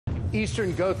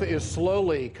Eastern Ghouta is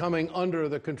slowly coming under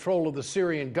the control of the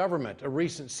Syrian government. A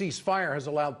recent ceasefire has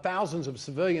allowed thousands of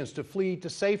civilians to flee to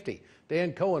safety.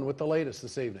 Dan Cohen with the latest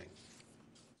this evening.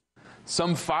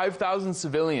 Some 5,000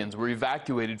 civilians were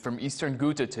evacuated from Eastern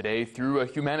Ghouta today through a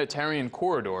humanitarian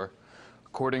corridor.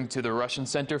 According to the Russian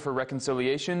Center for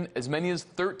Reconciliation, as many as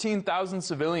 13,000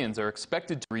 civilians are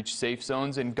expected to reach safe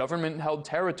zones in government-held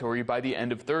territory by the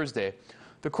end of Thursday.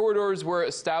 The corridors were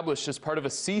established as part of a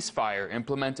ceasefire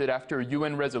implemented after a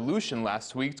UN resolution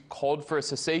last week called for a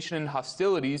cessation in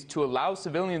hostilities to allow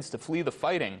civilians to flee the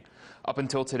fighting. Up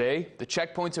until today, the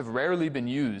checkpoints have rarely been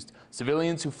used.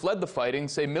 Civilians who fled the fighting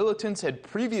say militants had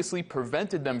previously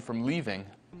prevented them from leaving.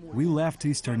 We left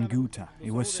Eastern Ghouta.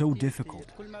 It was so difficult.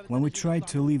 When we tried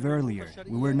to leave earlier,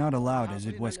 we were not allowed as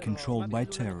it was controlled by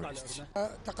terrorists.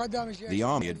 The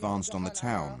army advanced on the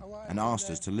town and asked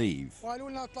us to leave.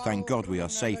 Thank God we are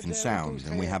safe and sound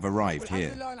and we have arrived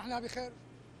here.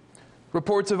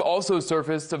 Reports have also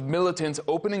surfaced of militants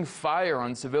opening fire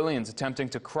on civilians attempting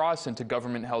to cross into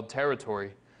government-held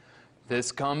territory.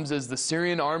 This comes as the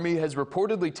Syrian army has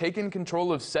reportedly taken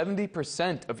control of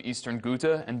 70% of Eastern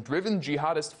Ghouta and driven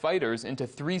jihadist fighters into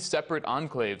 3 separate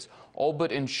enclaves, all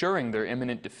but ensuring their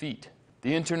imminent defeat.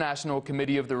 The International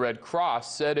Committee of the Red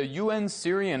Cross said a UN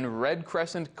Syrian Red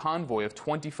Crescent convoy of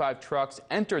 25 trucks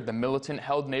entered the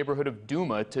militant-held neighborhood of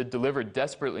Douma to deliver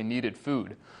desperately needed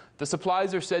food. The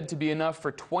supplies are said to be enough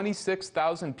for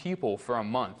 26,000 people for a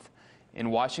month.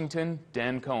 In Washington,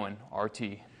 Dan Cohen,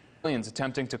 RT.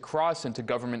 Attempting to cross into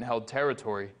government-held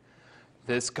territory.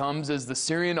 This comes as the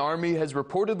Syrian army has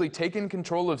reportedly taken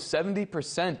control of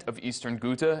 70% of Eastern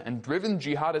Ghouta and driven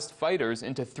jihadist fighters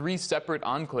into 3 separate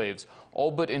enclaves, all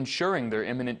but ensuring their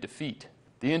imminent defeat.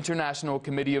 The International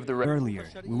Committee of the Earlier,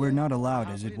 we were not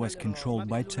allowed as it was controlled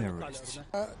by terrorists.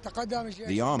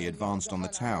 The army advanced on the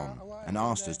town and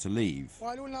asked us to leave.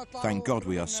 Thank God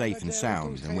we are safe and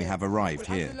sound and we have arrived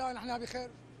here.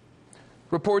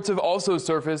 Reports have also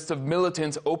surfaced of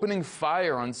militants opening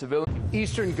fire on civilians.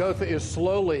 Eastern Ghouta is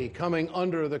slowly coming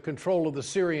under the control of the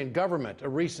Syrian government. A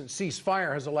recent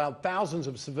ceasefire has allowed thousands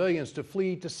of civilians to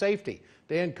flee to safety.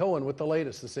 Dan Cohen with the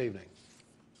latest this evening.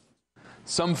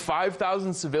 Some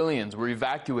 5,000 civilians were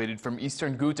evacuated from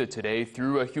Eastern Ghouta today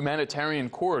through a humanitarian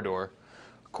corridor.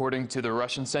 According to the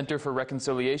Russian Center for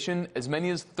Reconciliation, as many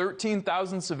as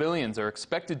 13,000 civilians are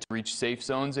expected to reach safe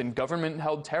zones in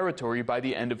government-held territory by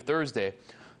the end of Thursday.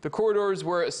 The corridors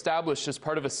were established as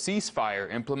part of a ceasefire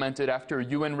implemented after a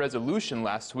UN resolution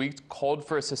last week called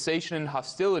for a cessation in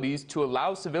hostilities to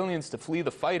allow civilians to flee the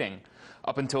fighting.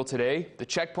 Up until today, the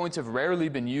checkpoints have rarely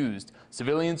been used.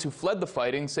 Civilians who fled the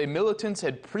fighting say militants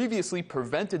had previously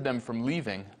prevented them from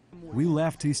leaving. We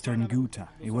left Eastern Ghouta.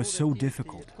 It was so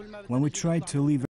difficult. When we tried to leave